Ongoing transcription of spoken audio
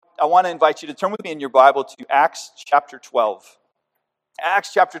I want to invite you to turn with me in your Bible to Acts chapter 12.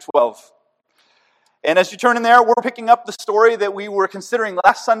 Acts chapter 12. And as you turn in there, we're picking up the story that we were considering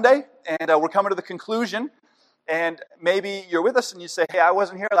last Sunday, and we're coming to the conclusion. And maybe you're with us and you say, hey, I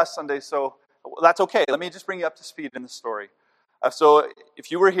wasn't here last Sunday, so that's okay. Let me just bring you up to speed in the story. So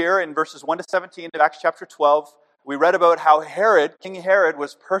if you were here in verses 1 to 17 of Acts chapter 12, we read about how Herod, King Herod,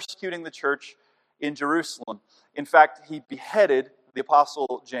 was persecuting the church in Jerusalem. In fact, he beheaded the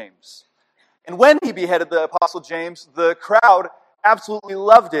Apostle James. And when he beheaded the Apostle James, the crowd absolutely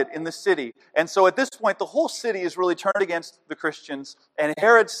loved it in the city. And so at this point, the whole city is really turned against the Christians. And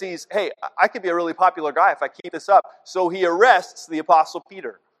Herod sees, hey, I could be a really popular guy if I keep this up. So he arrests the Apostle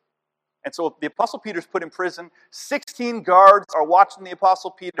Peter. And so the Apostle Peter's put in prison. 16 guards are watching the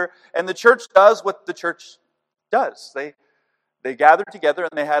Apostle Peter. And the church does what the church does. They gathered together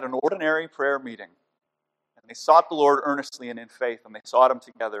and they had an ordinary prayer meeting. And they sought the Lord earnestly and in faith. And they sought Him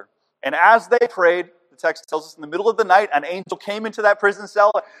together. And as they prayed, the text tells us in the middle of the night, an angel came into that prison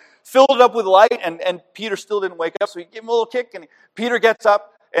cell, filled it up with light, and Peter still didn't wake up. So he gave him a little kick, and Peter gets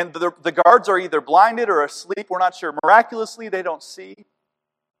up, and the guards are either blinded or asleep. We're not sure. Miraculously, they don't see.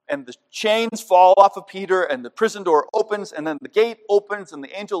 And the chains fall off of Peter, and the prison door opens, and then the gate opens, and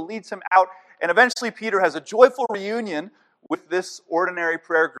the angel leads him out. And eventually, Peter has a joyful reunion with this ordinary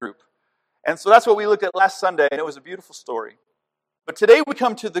prayer group. And so that's what we looked at last Sunday, and it was a beautiful story. But today we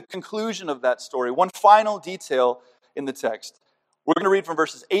come to the conclusion of that story, one final detail in the text. We're going to read from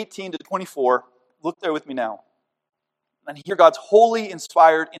verses 18 to 24. Look there with me now. And hear God's holy,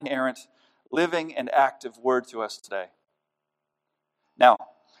 inspired, inerrant, living, and active word to us today. Now,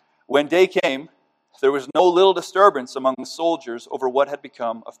 when day came, there was no little disturbance among the soldiers over what had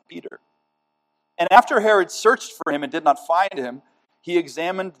become of Peter. And after Herod searched for him and did not find him, he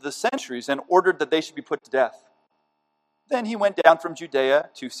examined the sentries and ordered that they should be put to death. Then he went down from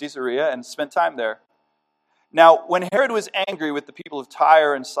Judea to Caesarea and spent time there. Now, when Herod was angry with the people of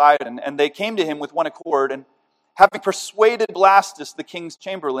Tyre and Sidon, and they came to him with one accord, and having persuaded Blastus, the king's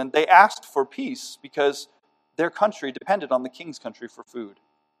chamberlain, they asked for peace, because their country depended on the king's country for food.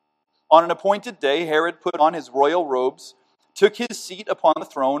 On an appointed day, Herod put on his royal robes, took his seat upon the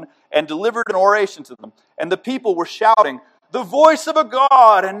throne, and delivered an oration to them. And the people were shouting, "The voice of a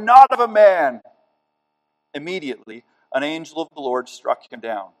God and not of a man!" Immediately, an angel of the Lord struck him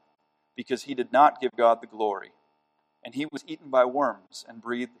down, because he did not give God the glory. And he was eaten by worms and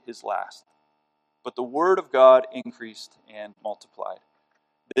breathed his last. But the word of God increased and multiplied.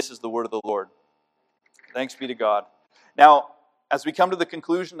 This is the word of the Lord. Thanks be to God. Now, as we come to the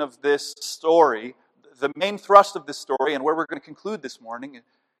conclusion of this story, the main thrust of this story, and where we're going to conclude this morning,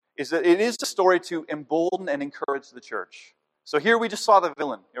 is that it is a story to embolden and encourage the church. So here we just saw the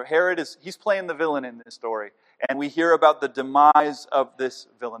villain. Herod he's playing the villain in this story. And we hear about the demise of this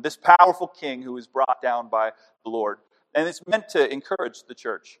villain, this powerful king who is brought down by the Lord. And it's meant to encourage the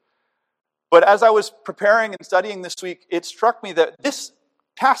church. But as I was preparing and studying this week, it struck me that this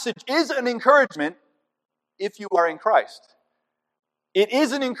passage is an encouragement if you are in Christ. It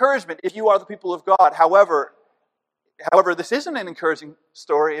is an encouragement if you are the people of God. However, this isn't an encouraging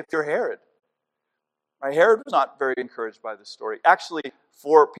story if you're Herod. Right? Herod was not very encouraged by this story. Actually,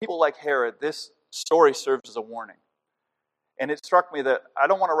 for people like Herod, this story serves as a warning. And it struck me that I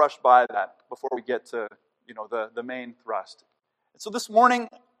don't want to rush by that before we get to, the main thrust. And so this morning,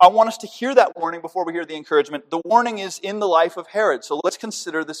 I want us to hear that warning before we hear the encouragement. The warning is in the life of Herod. So let's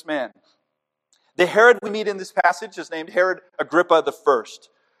consider this man. The Herod we meet in this passage is named Herod Agrippa I.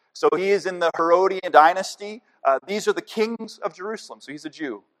 So he is in the Herodian dynasty. These are the kings of Jerusalem. So he's a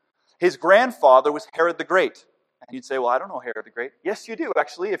Jew. His grandfather was Herod the Great. And you'd say, well, I don't know Herod the Great. Yes, you do,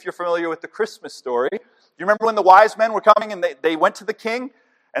 actually, if you're familiar with the Christmas story. You remember when the wise men were coming and they went to the king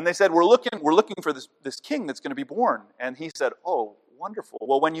and they said, we're looking for this king that's going to be born. And he said, oh, wonderful.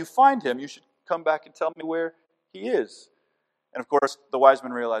 Well, when you find him, you should come back and tell me where he is. And of course, the wise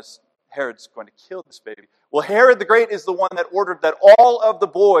men realized Herod's going to kill this baby. Well, Herod the Great is the one that ordered that all of the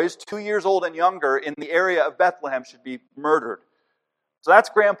boys 2 years old and younger in the area of Bethlehem should be murdered. So that's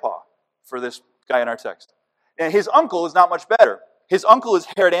grandpa for this guy in our text. And his uncle is not much better. His uncle is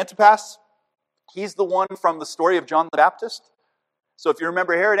Herod Antipas. He's the one from the story of John the Baptist. So if you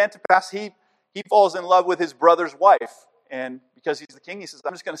remember Herod Antipas, he falls in love with his brother's wife. And because he's the king, he says,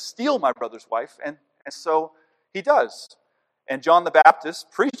 I'm just going to steal my brother's wife. And so he does. And John the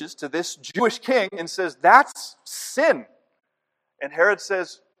Baptist preaches to this Jewish king and says, that's sin. And Herod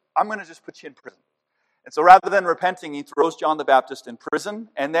says, I'm going to just put you in prison. And so rather than repenting, he throws John the Baptist in prison.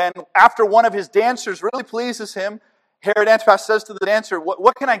 And then after one of his dancers really pleases him, Herod Antipas says to the dancer,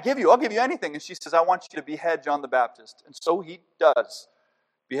 what can I give you? I'll give you anything. And she says, I want you to behead John the Baptist. And so he does,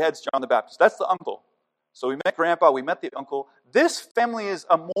 beheads John the Baptist. That's the uncle. So we met grandpa, we met the uncle. This family is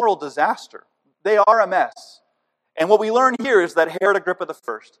a moral disaster. They are a mess. And what we learn here is that Herod Agrippa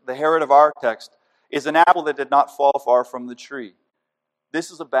I, the Herod of our text, is an apple that did not fall far from the tree.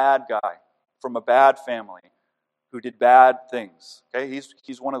 This is a bad guy from a bad family who did bad things. Okay,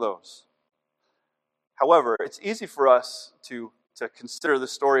 he's one of those. However, it's easy for us to consider the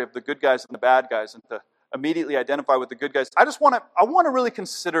story of the good guys and the bad guys and to immediately identify with the good guys. I want to really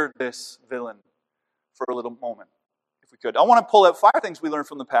consider this villain for a little moment, if we could. I want to pull out 5 things we learn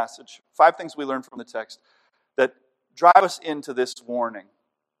from the passage, 5 things we learn from the text that drive us into this warning.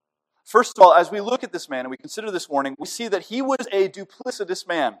 First of all, as we look at this man and we consider this warning, we see that he was a duplicitous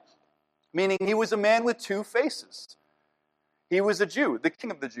man, meaning he was a man with 2 faces. He was a Jew, the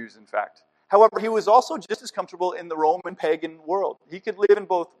king of the Jews, in fact. However, he was also just as comfortable in the Roman pagan world. He could live in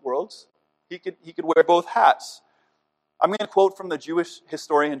both worlds. He could wear both hats. I'm going to quote from the Jewish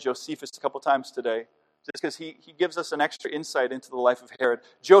historian Josephus a couple times today, just because he gives us an extra insight into the life of Herod.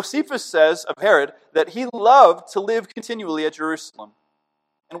 Josephus says of Herod that he loved to live continually at Jerusalem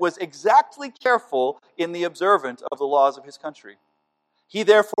and was exactly careful in the observance of the laws of his country. He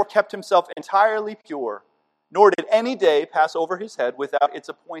therefore kept himself entirely pure, nor did any day pass over his head without its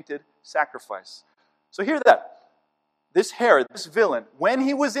appointed sacrifice. So hear that. This Herod, this villain, when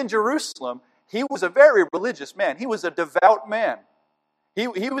he was in Jerusalem, he was a very religious man. He was a devout man. He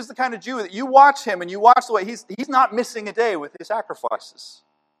was the kind of Jew that you watch him and you watch the way he's not missing a day with his sacrifices.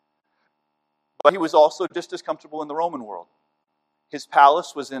 But he was also just as comfortable in the Roman world. His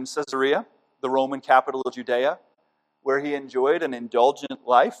palace was in Caesarea, the Roman capital of Judea, where he enjoyed an indulgent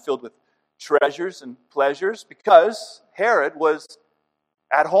life filled with treasures and pleasures because Herod was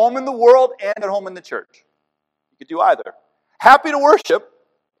at home in the world and at home in the church. He could do either. Happy to worship,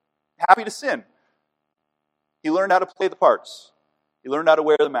 happy to sin. He learned how to play the parts. He learned how to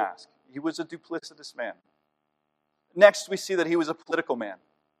wear the mask. He was a duplicitous man. Next, we see that he was a political man.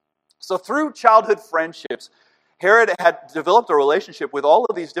 So through childhood friendships, Herod had developed a relationship with all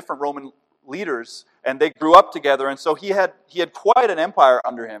of these different Roman leaders, and they grew up together, and so he had quite an empire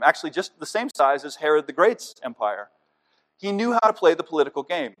under him, actually just the same size as Herod the Great's empire. He knew how to play the political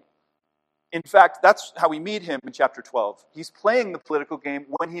game. In fact, that's how we meet him in chapter 12. He's playing the political game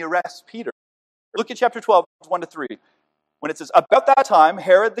when he arrests Peter. Look at chapter 12, 1-3. When it says, "About that time,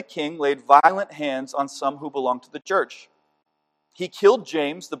 Herod the king laid violent hands on some who belonged to the church. He killed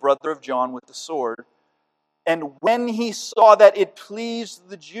James, the brother of John, with the sword. And when he saw that it pleased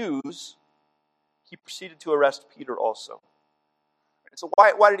the Jews, he proceeded to arrest Peter also." So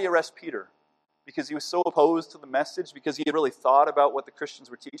why did he arrest Peter? Because he was so opposed to the message? Because he had really thought about what the Christians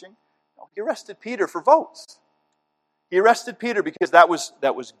were teaching? No, he arrested Peter for votes. He arrested Peter because that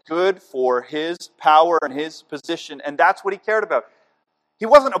was good for his power and his position, and that's what he cared about. He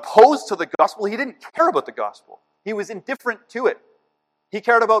wasn't opposed to the gospel. He didn't care about the gospel. He was indifferent to it. He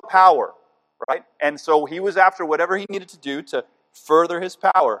cared about power, right? And so he was after whatever he needed to do to further his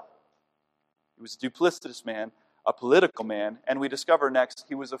power. He was a duplicitous man, a political man, and we discover next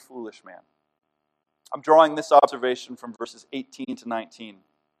he was a foolish man. I'm drawing this observation from verses 18 to 19.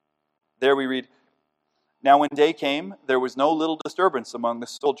 There we read, "Now when day came, there was no little disturbance among the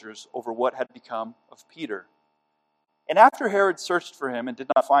soldiers over what had become of Peter. And after Herod searched for him and did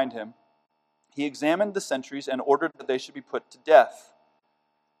not find him, he examined the sentries and ordered that they should be put to death.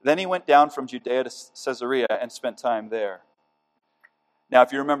 Then he went down from Judea to Caesarea and spent time there." Now,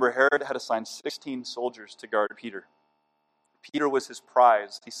 if you remember, Herod had assigned 16 soldiers to guard Peter. Peter was his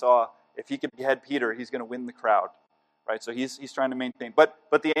prize. He saw if he could behead Peter, he's going to win the crowd. Right? So he's trying to maintain. But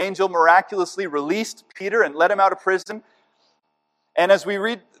the angel miraculously released Peter and let him out of prison. And as we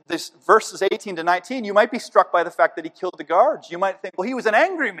read this verses 18 to 19, you might be struck by the fact that he killed the guards. You might think, well, he was an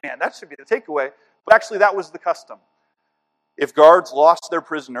angry man. That should be the takeaway. But actually, that was the custom. If guards lost their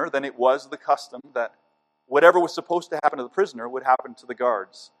prisoner, then it was the custom that whatever was supposed to happen to the prisoner would happen to the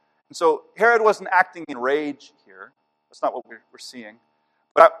guards. And so Herod wasn't acting in rage here. That's not what we're seeing.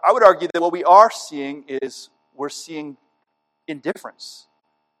 But I would argue that what we are seeing is we're seeing indifference.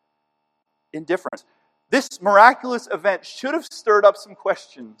 Indifference. This miraculous event should have stirred up some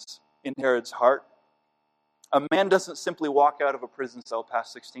questions in Herod's heart. A man doesn't simply walk out of a prison cell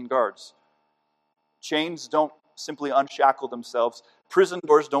past 16 guards. Chains don't simply unshackle themselves. Prison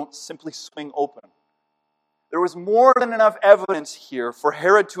doors don't simply swing open. There was more than enough evidence here for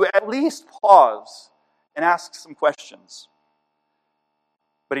Herod to at least pause and ask some questions.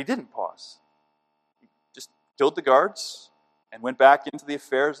 But he didn't pause. He just killed the guards and went back into the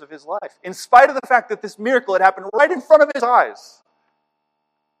affairs of his life. In spite of the fact that this miracle had happened right in front of his eyes,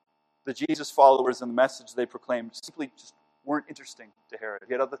 the Jesus followers and the message they proclaimed simply just weren't interesting to Herod.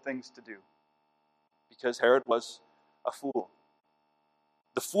 He had other things to do because Herod was a fool.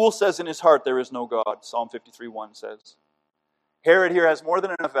 The fool says in his heart, there is no God, Psalm 53:1 says. Herod here has more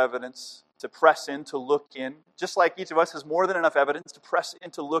than enough evidence to press in, to look in, just like each of us has more than enough evidence to press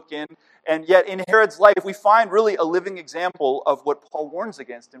in, to look in. And yet in Herod's life, we find really a living example of what Paul warns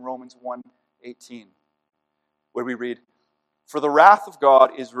against in Romans 1:18, where we read, "For the wrath of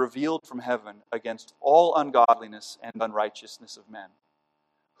God is revealed from heaven against all ungodliness and unrighteousness of men,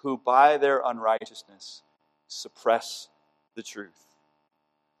 who by their unrighteousness suppress the truth."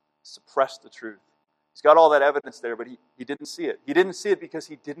 Suppress the truth. He's got all that evidence there, but he didn't see it. He didn't see it because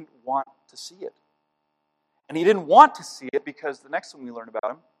he didn't want to see it. And he didn't want to see it because the next thing we learn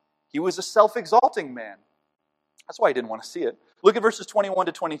about him, he was a self-exalting man. That's why he didn't want to see it. Look at verses 21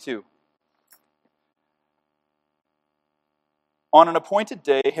 to 22. On an appointed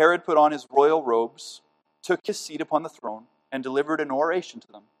day, Herod put on his royal robes, took his seat upon the throne, and delivered an oration to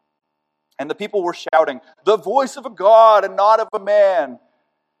them. And the people were shouting, "The voice of a God and not of a man."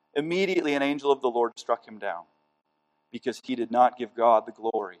 Immediately an angel of the Lord struck him down, because he did not give God the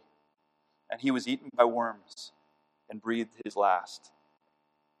glory. And he was eaten by worms and breathed his last.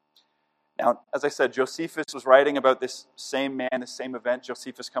 Now, as I said, Josephus was writing about this same man, this same event.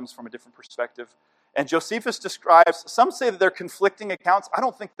 Josephus comes from a different perspective. And Josephus describes, some say that they're conflicting accounts. I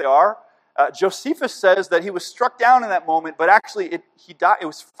don't think they are. Josephus says that he was struck down in that moment, but actually he died. It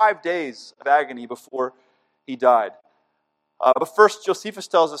was 5 days of agony before he died. But first, Josephus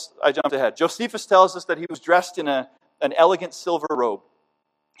tells us, I jumped ahead. Josephus tells us that he was dressed in an elegant silver robe.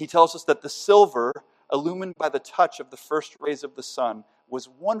 He tells us that the silver, illumined by the touch of the first rays of the sun, was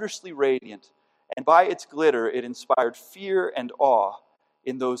wondrously radiant, and by its glitter it inspired fear and awe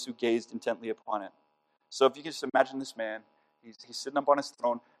in those who gazed intently upon it. So if you can just imagine this man, he's sitting up on his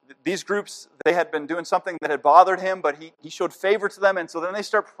throne. These groups, they had been doing something that had bothered him, but he showed favor to them, and so then they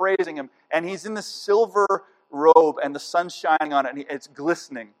start praising him, and he's in this silver robe, and the sun's shining on it, and it's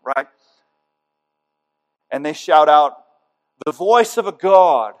glistening, right? And they shout out, "The voice of a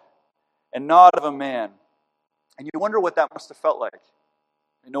God and not of a man." And you wonder what that must have felt like.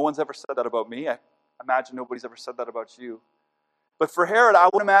 No one's ever said that about me. I imagine nobody's ever said that about you. But for Herod, I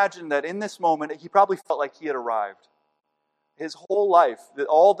would imagine that in this moment, he probably felt like he had arrived. His whole life,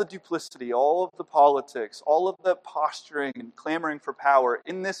 all the duplicity, all of the politics, all of the posturing and clamoring for power,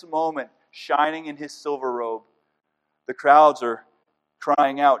 in this moment, shining in his silver robe, the crowds are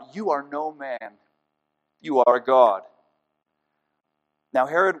crying out, "You are no man, you are a God." Now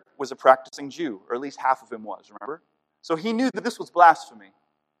Herod was a practicing Jew, or at least half of him was, remember? So he knew that this was blasphemy.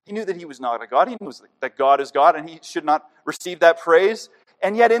 He knew that he was not a God. He knew that God is God and he should not receive that praise.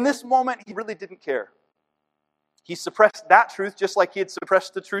 And yet in this moment, he really didn't care. He suppressed that truth just like he had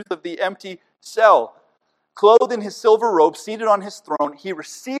suppressed the truth of the empty cell. Clothed in his silver robe, seated on his throne, he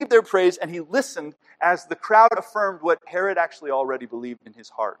received their praise and he listened as the crowd affirmed what Herod actually already believed in his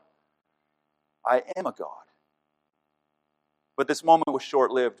heart. I am a God. But this moment was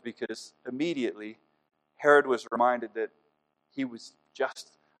short-lived because immediately Herod was reminded that he was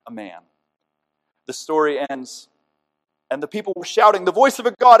just a man. The story ends, and the people were shouting, "The voice of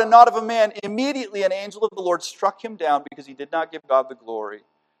a God and not of a man." Immediately an angel of the Lord struck him down because he did not give God the glory,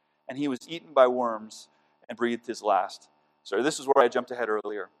 and he was eaten by worms and breathed his last. So this is where I jumped ahead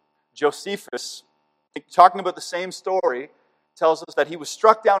earlier. Josephus, talking about the same story, tells us that he was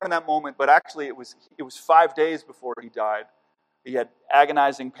struck down in that moment, but actually it was 5 days before he died. He had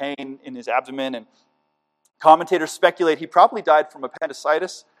agonizing pain in his abdomen, and commentators speculate he probably died from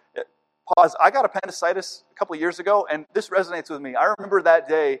appendicitis. Pause. I got appendicitis a couple of years ago, and this resonates with me. I remember that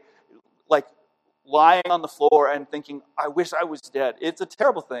day, like, lying on the floor and thinking, I wish I was dead. It's a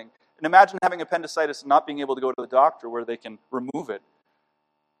terrible thing. And imagine having appendicitis and not being able to go to the doctor where they can remove it.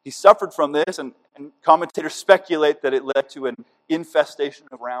 He suffered from this, and commentators speculate that it led to an infestation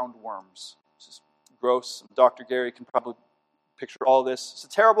of roundworms. This is gross. Dr. Gary can probably picture all this. It's a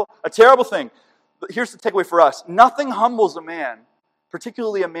terrible thing. But here's the takeaway for us. Nothing humbles a man,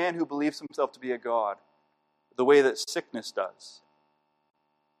 particularly a man who believes himself to be a God, the way that sickness does.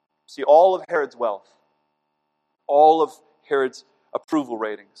 See, all of Herod's wealth, all of Herod's approval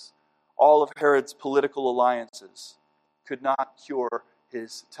ratings, all of Herod's political alliances could not cure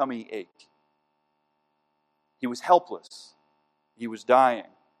his tummy ache. He was helpless. He was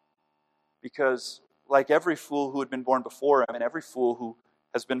dying. Because, like every fool who had been born before him and every fool who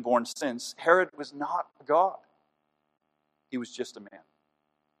has been born since, Herod was not a God. He was just a man.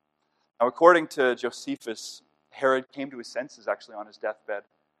 Now, according to Josephus, Herod came to his senses actually on his deathbed.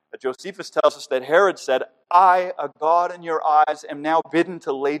 Josephus tells us that Herod said, "I, a God in your eyes, am now bidden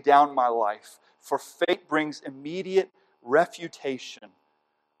to lay down my life, for fate brings immediate refutation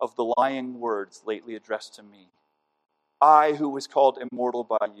of the lying words lately addressed to me. I, who was called immortal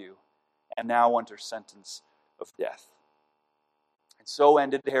by you, am now under sentence of death." And so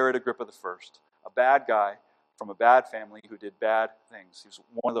ended Herod Agrippa I, a bad guy from a bad family who did bad things. He's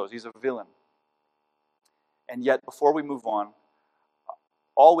one of those. He's a villain. And yet, before we move on,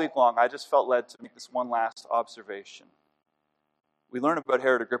 all week long, I just felt led to make this one last observation. We learn about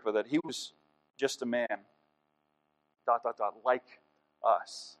Herod Agrippa that he was just a man, ... like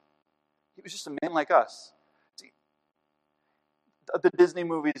us. He was just a man like us. See, the Disney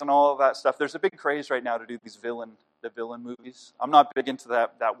movies and all of that stuff, there's a big craze right now to do these villain movies. I'm not big into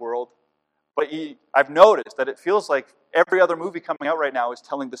that world. But I've noticed that it feels like every other movie coming out right now is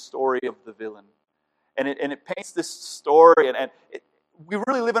telling the story of the villain. And it paints this story, we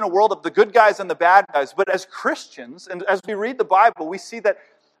really live in a world of the good guys and the bad guys. But as Christians, and as we read the Bible, we see that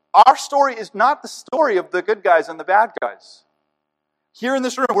our story is not the story of the good guys and the bad guys. Here in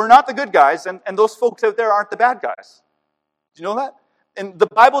this room, we're not the good guys, and those folks out there aren't the bad guys. Do you know that? And the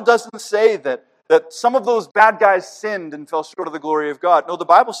Bible doesn't say that some of those bad guys sinned and fell short of the glory of God. No, the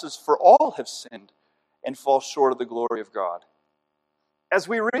Bible says, "For all have sinned and fall short of the glory of God." As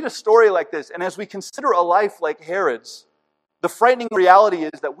we read a story like this, and as we consider a life like Herod's, the frightening reality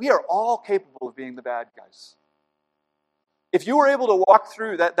is that we are all capable of being the bad guys. If you were able to walk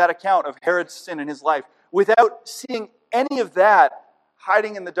through that account of Herod's sin in his life without seeing any of that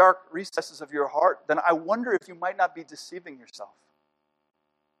hiding in the dark recesses of your heart, then I wonder if you might not be deceiving yourself.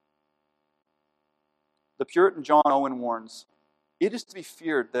 The Puritan John Owen warns, "It is to be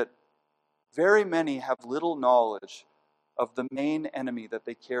feared that very many have little knowledge of the main enemy that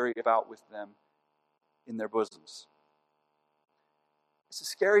they carry about with them in their bosoms." It's a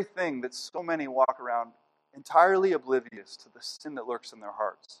scary thing that so many walk around entirely oblivious to the sin that lurks in their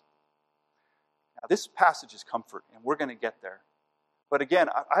hearts. Now, this passage is comfort, and we're going to get there. But again,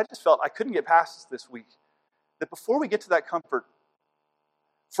 I just felt I couldn't get past this week, that before we get to that comfort,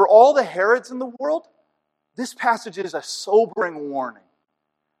 for all the Herods in the world, this passage is a sobering warning.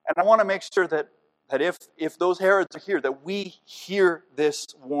 And I want to make sure that if those Herods are here, that we hear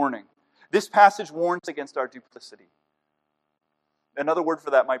this warning. This passage warns against our duplicity. Another word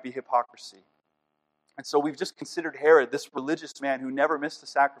for that might be hypocrisy. And so we've just considered Herod, this religious man who never missed a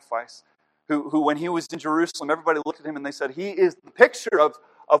sacrifice, who when he was in Jerusalem, everybody looked at him and they said, he is the picture of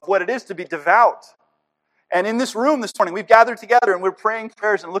what it is to be devout. And in this room this morning, we've gathered together and we're praying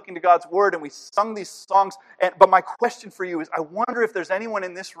prayers and looking to God's Word and we sung these songs. But my question for you is, I wonder if there's anyone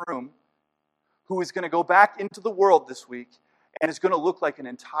in this room who is going to go back into the world this week and is going to look like an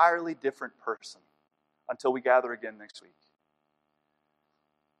entirely different person until we gather again next week.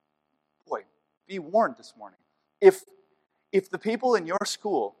 Boy, be warned this morning. If the people in your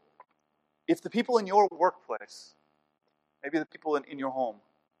school, if the people in your workplace, maybe the people in your home,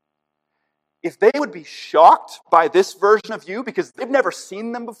 if they would be shocked by this version of you because they've never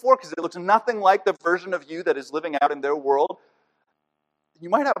seen them before, because it looks nothing like the version of you that is living out in their world, you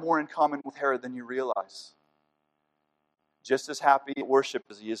might have more in common with Herod than you realize. Just as happy at worship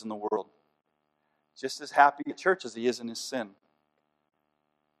as he is in the world. Just as happy at church as he is in his sin.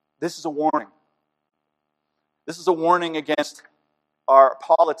 This is a warning. This is a warning against our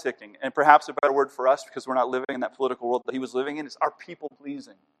politicking, and perhaps a better word for us, because we're not living in that political world that he was living in, is our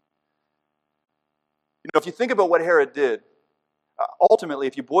people-pleasing. You know, if you think about what Herod did, ultimately,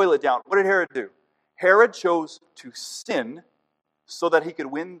 if you boil it down, what did Herod do? Herod chose to sin so that he could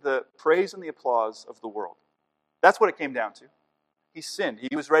win the praise and the applause of the world. That's what it came down to. He sinned.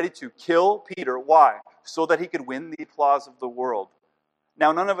 He was ready to kill Peter. Why? So that he could win the applause of the world.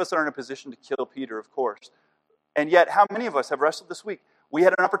 Now, none of us are in a position to kill Peter, of course. And yet, how many of us have wrestled this week? We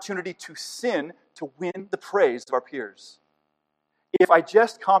had an opportunity to sin to win the praise of our peers. If I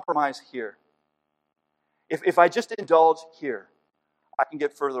just compromise here, if I just indulge here, I can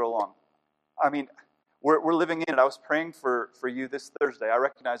get further along. I mean, we're living in it. I was praying for you this Thursday. I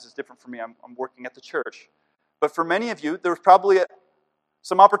recognize it's different for me. I'm working at the church. But for many of you, there's probably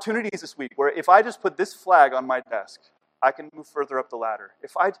some opportunities this week where if I just put this flag on my desk, I can move further up the ladder.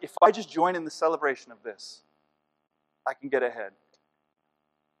 If I just join in the celebration of this, I can get ahead.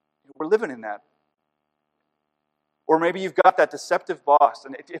 We're living in that. Or maybe you've got that deceptive boss,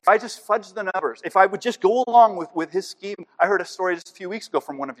 and if I just fudge the numbers, if I would just go along with his scheme. I heard a story just a few weeks ago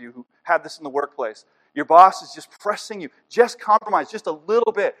from one of you who had this in the workplace. Your boss is just pressing you. Just compromise, just a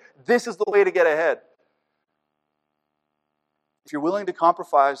little bit. This is the way to get ahead. If you're willing to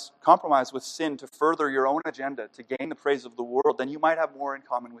compromise with sin to further your own agenda, to gain the praise of the world, then you might have more in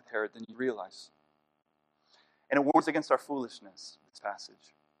common with Herod than you realize. And it warns against our foolishness, this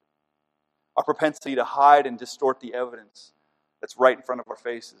passage. our propensity to hide and distort the evidence that's right in front of our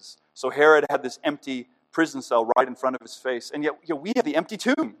faces. So Herod had this empty prison cell right in front of his face, and yet we have the empty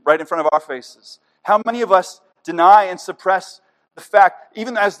tomb right in front of our faces. How many of us deny and suppress the fact,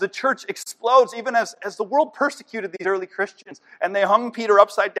 even as the church explodes, even as the world persecuted these early Christians, and they hung Peter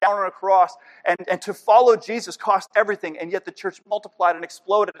upside down on a cross, and to follow Jesus cost everything, and yet the church multiplied and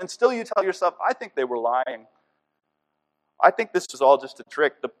exploded, and still you tell yourself, I think they were lying. I think this is all just a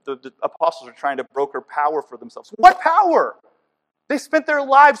trick. The apostles are trying to broker power for themselves. What power? They spent their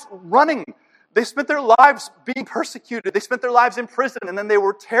lives running. They spent their lives being persecuted. They spent their lives in prison, and then they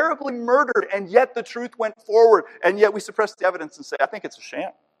were terribly murdered, and yet the truth went forward, and yet we suppress the evidence and say, I think it's a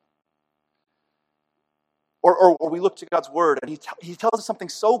sham. Or we look to God's Word, and He tells us something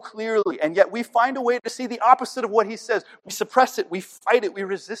so clearly, and yet we find a way to see the opposite of what He says. We suppress it, we fight it, we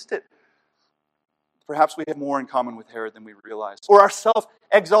resist it. Perhaps we have more in common with Herod than we realize. Or our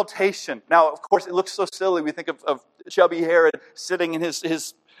self-exaltation. Now, of course, it looks so silly. We think of chubby Herod sitting in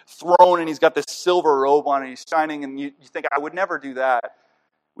his throne, and he's got this silver robe on, and he's shining, and you think, I would never do that.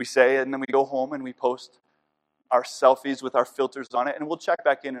 We say, and then we go home and we post our selfies with our filters on it, and we'll check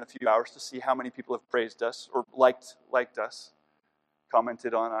back in a few hours to see how many people have praised us, or liked us,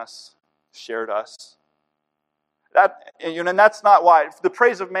 commented on us, shared us. And that's not why. The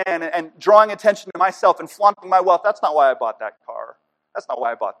praise of man and drawing attention to myself and flaunting my wealth, that's not why I bought that car. That's not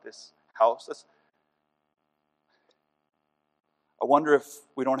why I bought this house. I wonder if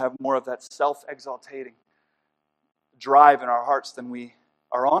we don't have more of that self-exaltating drive in our hearts than we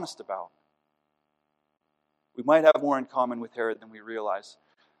are honest about. We might have more in common with Herod than we realize.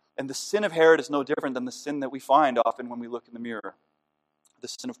 And the sin of Herod is no different than the sin that we find often when we look in the mirror. The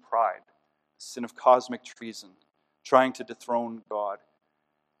sin of pride, the sin of cosmic treason, trying to dethrone God.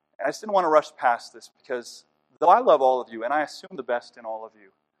 And I just didn't want to rush past this because though I love all of you, and I assume the best in all of you,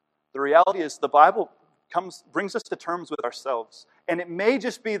 the reality is the Bible brings us to terms with ourselves. And it may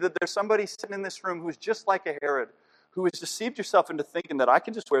just be that there's somebody sitting in this room who's just like a Herod, who has deceived yourself into thinking that I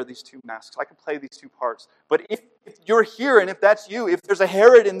can just wear these two masks, I can play these two parts. But if you're here, and if that's you, if there's a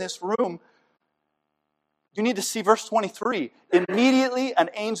Herod in this room, you need to see verse 23. Immediately an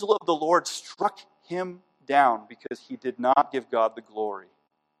angel of the Lord struck him down because he did not give God the glory.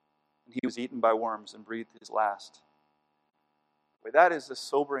 And he was eaten by worms and breathed his last. Well, that is a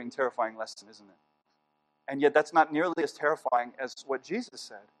sobering, terrifying lesson, isn't it? And yet that's not nearly as terrifying as what Jesus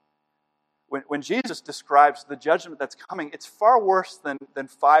said. When Jesus describes the judgment that's coming, it's far worse than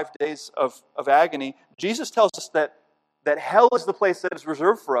 5 days of agony. Jesus tells us that hell is the place that is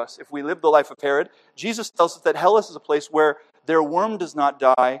reserved for us if we live the life of Herod. Jesus tells us that hell is a place where their worm does not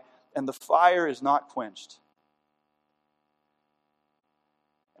die and the fire is not quenched.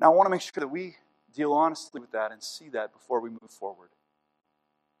 And I want to make sure that we deal honestly with that and see that before we move forward.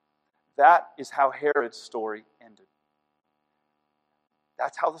 That is how Herod's story ended.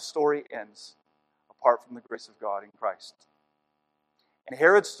 That's how the story ends, apart from the grace of God in Christ. And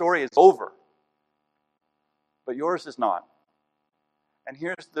Herod's story is over, but yours is not. And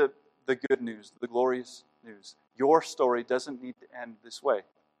here's the good news, the glorious news. Your story doesn't need to end this way.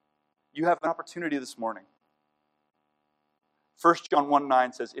 You have an opportunity this morning. 1 John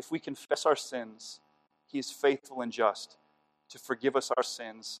 1:9 says, if we confess our sins, He is faithful and just to forgive us our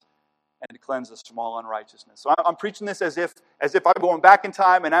sins and to cleanse us from all unrighteousness. So I'm preaching this as if I'm going back in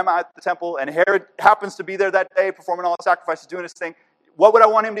time and I'm at the temple and Herod happens to be there that day performing all the sacrifices, doing his thing. What would I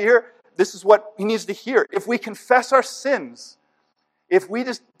want him to hear? This is what he needs to hear. If we confess our sins, if we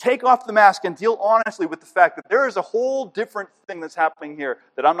just take off the mask and deal honestly with the fact that there is a whole different thing that's happening here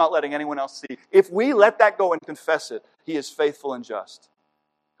that I'm not letting anyone else see, if we let that go and confess it, He is faithful and just.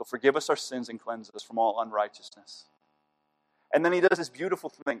 He'll forgive us our sins and cleanse us from all unrighteousness. And then He does this beautiful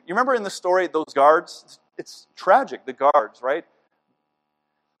thing. You remember in the story, those guards? It's tragic, the guards, right?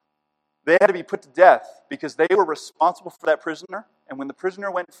 They had to be put to death because they were responsible for that prisoner. And when the prisoner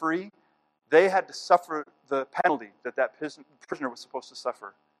went free, they had to suffer the penalty that prisoner was supposed to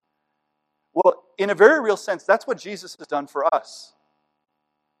suffer. Well, in a very real sense, that's what Jesus has done for us,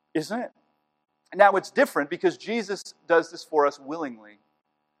 isn't it? Now, it's different because Jesus does this for us willingly.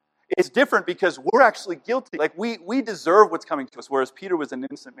 It's different because we're actually guilty. Like, we deserve what's coming to us, whereas Peter was an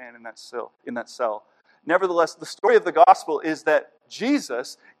innocent man in that cell. Nevertheless, the story of the gospel is that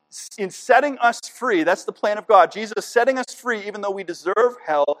Jesus, in setting us free, that's the plan of God. Jesus setting us free, even though we deserve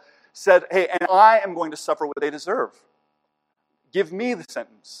hell, said, hey, and I am going to suffer what they deserve. Give me the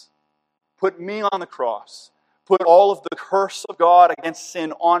sentence. Put me on the cross. Put all of the curse of God against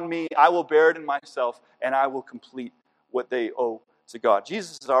sin on me. I will bear it in myself, and I will complete what they owe to God.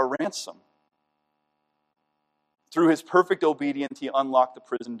 Jesus is our ransom. Through His perfect obedience, He unlocked the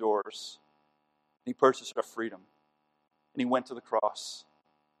prison doors. He purchased our freedom. And he went to the cross.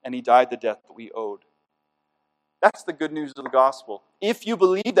 And he died the death that we owed. That's the good news of the gospel. If you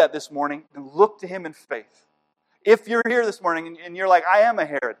believe that this morning, then look to him in faith. If you're here this morning and you're like, I am a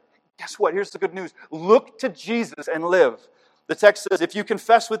Herod, guess what? Here's the good news. Look to Jesus and live. The text says, if you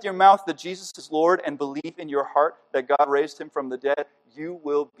confess with your mouth that Jesus is Lord and believe in your heart that God raised him from the dead, you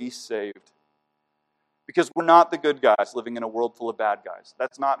will be saved. Because we're not the good guys living in a world full of bad guys.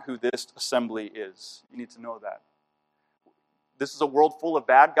 That's not who this assembly is. You need to know that. This is a world full of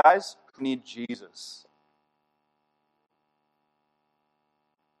bad guys who need Jesus.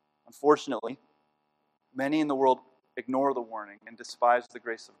 Unfortunately, many in the world ignore the warning and despise the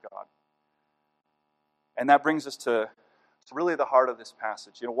grace of God. And that brings us to really the heart of this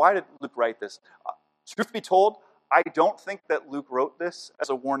passage. Why did Luke write this? Truth be told, I don't think that Luke wrote this as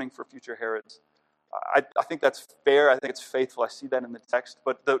a warning for future Herods. I think that's fair. I think it's faithful. I see that in the text.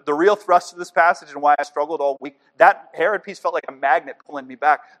 But the real thrust of this passage and why I struggled all week, that Herod piece felt like a magnet pulling me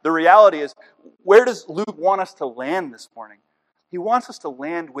back. The reality is, where does Luke want us to land this morning? He wants us to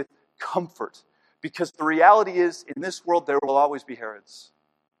land with comfort. Because the reality is, in this world, there will always be Herods.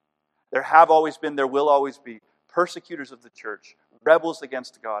 There have always been, there will always be persecutors of the church, rebels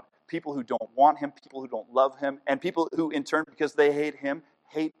against God, people who don't want him, people who don't love him, and people who, in turn, because they hate him,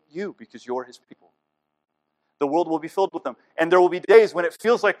 hate you because you're his people. The world will be filled with them. And there will be days when it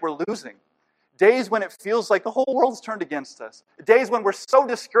feels like we're losing. Days when it feels like the whole world's turned against us. Days when we're so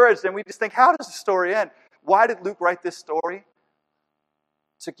discouraged and we just think, how does the story end? Why did Luke write this story?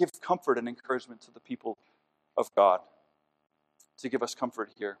 To give comfort and encouragement to the people of God. To give us comfort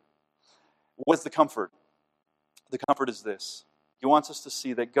here. What's the comfort? The comfort is this. He wants us to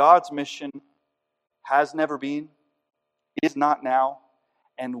see that God's mission has never been, is not now,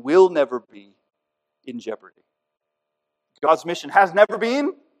 and will never be in jeopardy. God's mission has never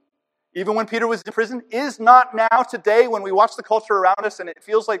been, even when Peter was in prison, is not now today when we watch the culture around us and it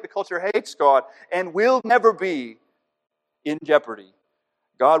feels like the culture hates God, and will never be in jeopardy.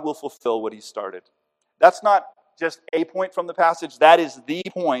 God will fulfill what he started. That's not just a point from the passage. That is the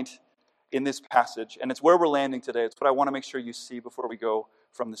point in this passage. And it's where we're landing today. It's what I want to make sure you see before we go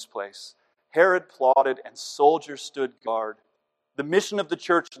from this place. Herod plotted and soldiers stood guard. The mission of the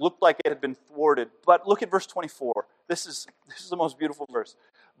church looked like it had been thwarted. But look at verse 24. This is the most beautiful verse.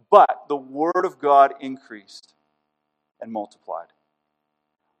 But the word of God increased and multiplied.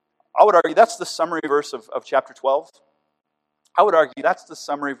 I would argue that's the summary verse of chapter 12. I would argue that's the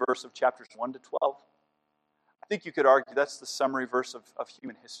summary verse of chapters 1 to 12. I think you could argue that's the summary verse of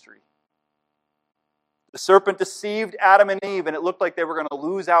human history. The serpent deceived Adam and Eve, and it looked like they were going to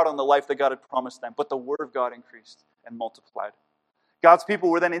lose out on the life that God had promised them. But the word of God increased and multiplied. God's people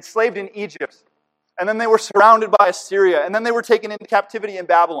were then enslaved in Egypt. And then they were surrounded by Assyria. And then they were taken into captivity in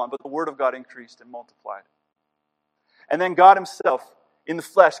Babylon. But the word of God increased and multiplied. And then God himself, in the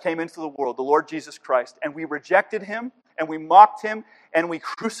flesh, came into the world, the Lord Jesus Christ. And we rejected him, and we mocked him, and we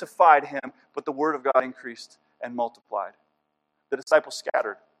crucified him. But the word of God increased and multiplied. The disciples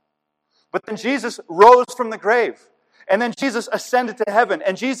scattered. But then Jesus rose from the grave. And then Jesus ascended to heaven.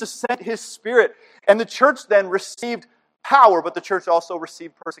 And Jesus sent his Spirit. And the church then received power, but the church also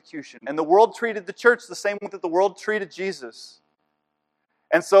received persecution. And the world treated the church the same way that the world treated Jesus.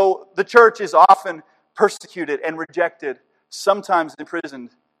 And so the church is often persecuted and rejected, sometimes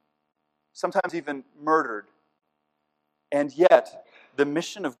imprisoned, sometimes even murdered. And yet, the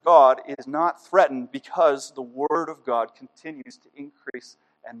mission of God is not threatened because the Word of God continues to increase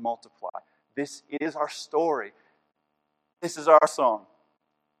and multiply. This is our story. This is our song.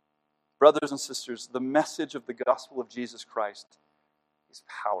 Brothers and sisters, the message of the gospel of Jesus Christ is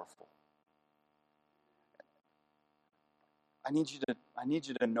powerful. I need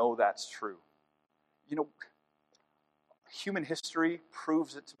you to know that's true. Human history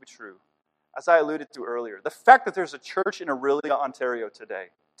proves it to be true. As I alluded to earlier, the fact that there's a church in Orillia, Ontario today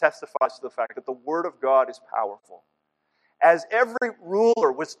testifies to the fact that the Word of God is powerful. As every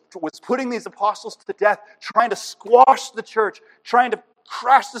ruler was putting these apostles to death, trying to squash the church, trying to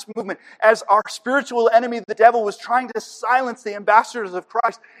crash this movement, as our spiritual enemy, the devil, was trying to silence the ambassadors of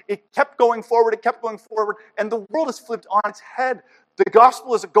Christ, it kept going forward, and the world is flipped on its head. The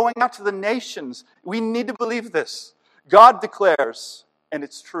gospel is going out to the nations. We need to believe this. God declares, and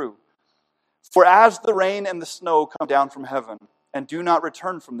it's true, for as the rain and the snow come down from heaven, and do not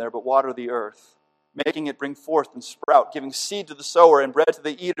return from there, but water the earth, making it bring forth and sprout, giving seed to the sower and bread to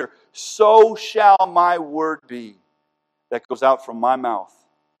the eater, so shall my word be that goes out from my mouth.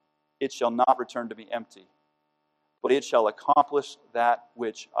 It shall not return to me empty, but it shall accomplish that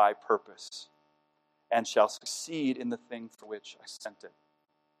which I purpose, and shall succeed in the thing for which I sent it.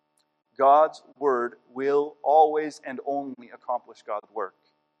 God's word will always and only accomplish God's work.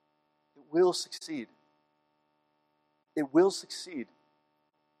 It will succeed. It will succeed.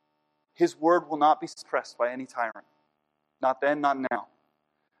 His word will not be suppressed by any tyrant. Not then, not now.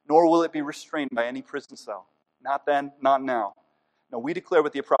 Nor will it be restrained by any prison cell. Not then, not now. No, we declare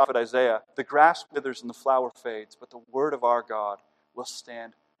with the prophet Isaiah, the grass withers and the flower fades, but the word of our God will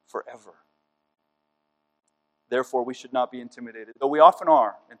stand forever. Therefore, we should not be intimidated, though we often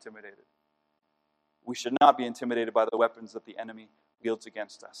are intimidated. We should not be intimidated by the weapons that the enemy wields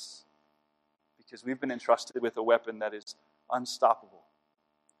against us, because we've been entrusted with a weapon that is unstoppable.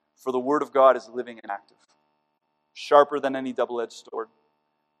 For the word of God is living and active, sharper than any double-edged sword,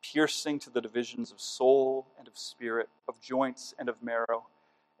 piercing to the divisions of soul and of spirit, of joints and of marrow,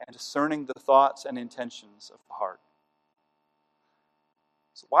 and discerning the thoughts and intentions of the heart.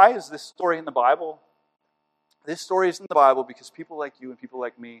 So why is this story in the Bible? This story is in the Bible because people like you and people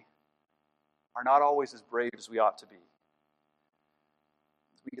like me are not always as brave as we ought to be.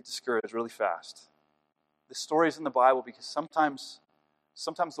 We get discouraged really fast. This story is in the Bible because sometimes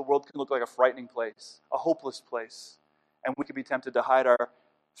the world can look like a frightening place, a hopeless place, and we can be tempted to hide our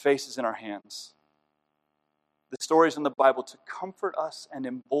faces in our hands. The story is in the Bible to comfort us and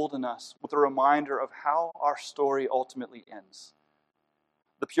embolden us with a reminder of how our story ultimately ends.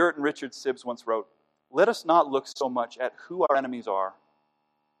 The Puritan Richard Sibbes once wrote, "Let us not look so much at who our enemies are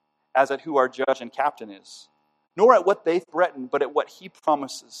as at who our judge and captain is, nor at what they threaten, but at what he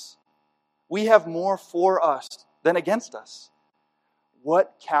promises. We have more for us than against us.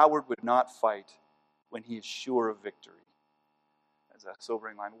 What coward would not fight when he is sure of victory?" That's a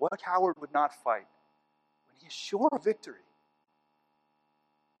sobering line. What coward would not fight when he is sure of victory?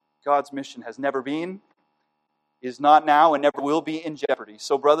 God's mission has never been, is not now, and never will be in jeopardy.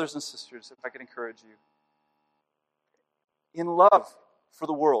 So, brothers and sisters, if I could encourage you, in love for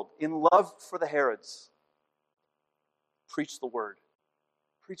the world, in love for the Herods, preach the word.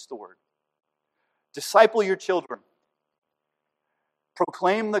 Preach the word. Disciple your children.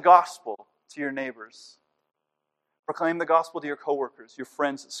 Proclaim the gospel to your neighbors. Proclaim the gospel to your coworkers, your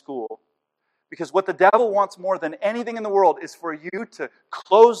friends at school. Because what the devil wants more than anything in the world is for you to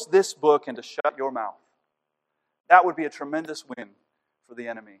close this book and to shut your mouth. That would be a tremendous win for the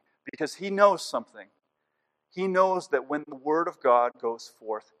enemy. Because he knows something. He knows that when the word of God goes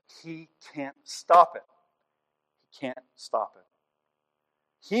forth, he can't stop it. He can't stop it.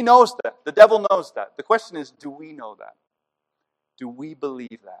 He knows that. The devil knows that. The question is, do we know that? Do we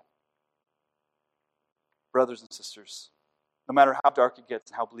believe that? Brothers and sisters, no matter how dark it gets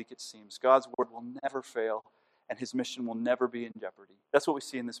and how bleak it seems, God's word will never fail and his mission will never be in jeopardy. That's what we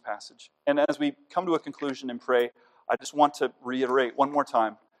see in this passage. And as we come to a conclusion and pray, I just want to reiterate one more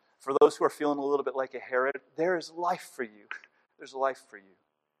time. For those who are feeling a little bit like a Herod, there is life for you. There's life for you.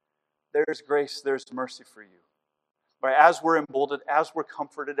 There's grace, there's mercy for you. Right? As we're emboldened, as we're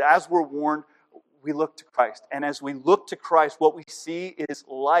comforted, as we're warned, we look to Christ. And as we look to Christ, what we see is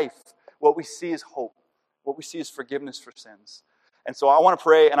life. What we see is hope. What we see is forgiveness for sins. And so I want to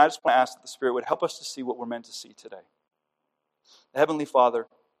pray, and I just want to ask that the Spirit would help us to see what we're meant to see today. Heavenly Father,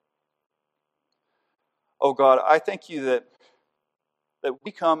 oh God, I thank you that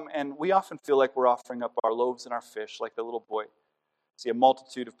we come and we often feel like we're offering up our loaves and our fish like the little boy. See a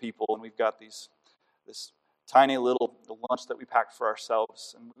multitude of people, and we've got this tiny little lunch that we packed for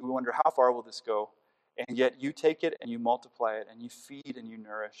ourselves, and we wonder how far will this go? And yet you take it and you multiply it, and you feed and you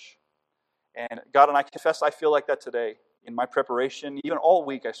nourish. And God, and I confess I feel like that today. In my preparation, even all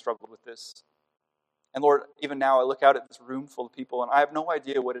week I struggled with this. And Lord, even now I look out at this room full of people, and I have no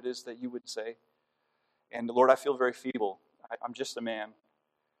idea what it is that you would say. And Lord, I feel very feeble. I'm just a man.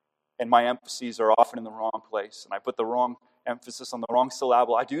 And my emphases are often in the wrong place. And I put the wrong emphasis on the wrong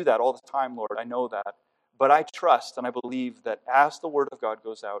syllable. I do that all the time, Lord. I know that. But I trust and I believe that as the word of God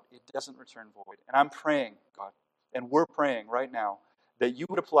goes out, it doesn't return void. And I'm praying, God, and we're praying right now, that you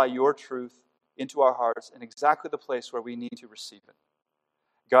would apply your truth into our hearts in exactly the place where we need to receive it.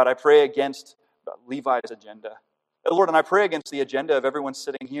 God, I pray against Levi's agenda. Lord, and I pray against the agenda of everyone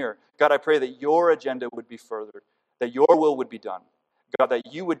sitting here. God, I pray that your agenda would be furthered, that your will would be done. God,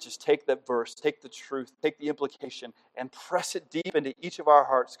 that you would just take that verse, take the truth, take the implication, and press it deep into each of our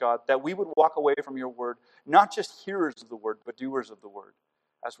hearts, God, that we would walk away from your word, not just hearers of the word, but doers of the word,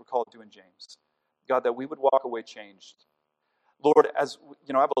 as we're called to in James. God, that we would walk away changed. Lord, as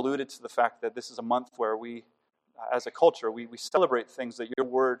you know, I've alluded to the fact that this is a month where we, as a culture, we celebrate things that your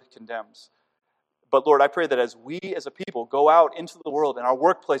word condemns. But Lord, I pray that as we as a people go out into the world, in our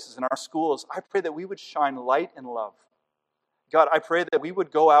workplaces, in our schools, I pray that we would shine light and love. God, I pray that we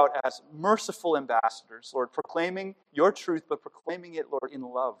would go out as merciful ambassadors, Lord, proclaiming your truth, but proclaiming it, Lord, in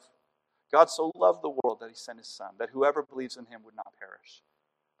love. God so loved the world that he sent his Son, that whoever believes in him would not perish,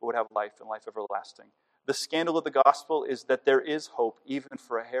 but would have life and life everlasting. The scandal of the gospel is that there is hope even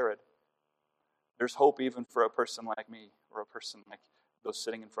for a Herod. There's hope even for a person like me or a person like those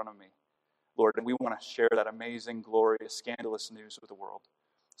sitting in front of me, Lord. And we want to share that amazing, glorious, scandalous news with the world.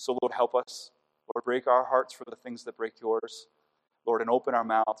 So, Lord, help us. Lord, break our hearts for the things that break yours. Lord, and open our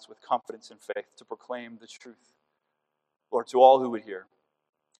mouths with confidence and faith to proclaim the truth, Lord, to all who would hear.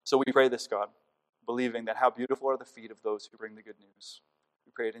 So we pray this, God, believing that how beautiful are the feet of those who bring the good news.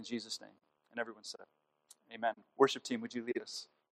 We pray it in Jesus' name. And everyone said, amen. Worship team, would you lead us?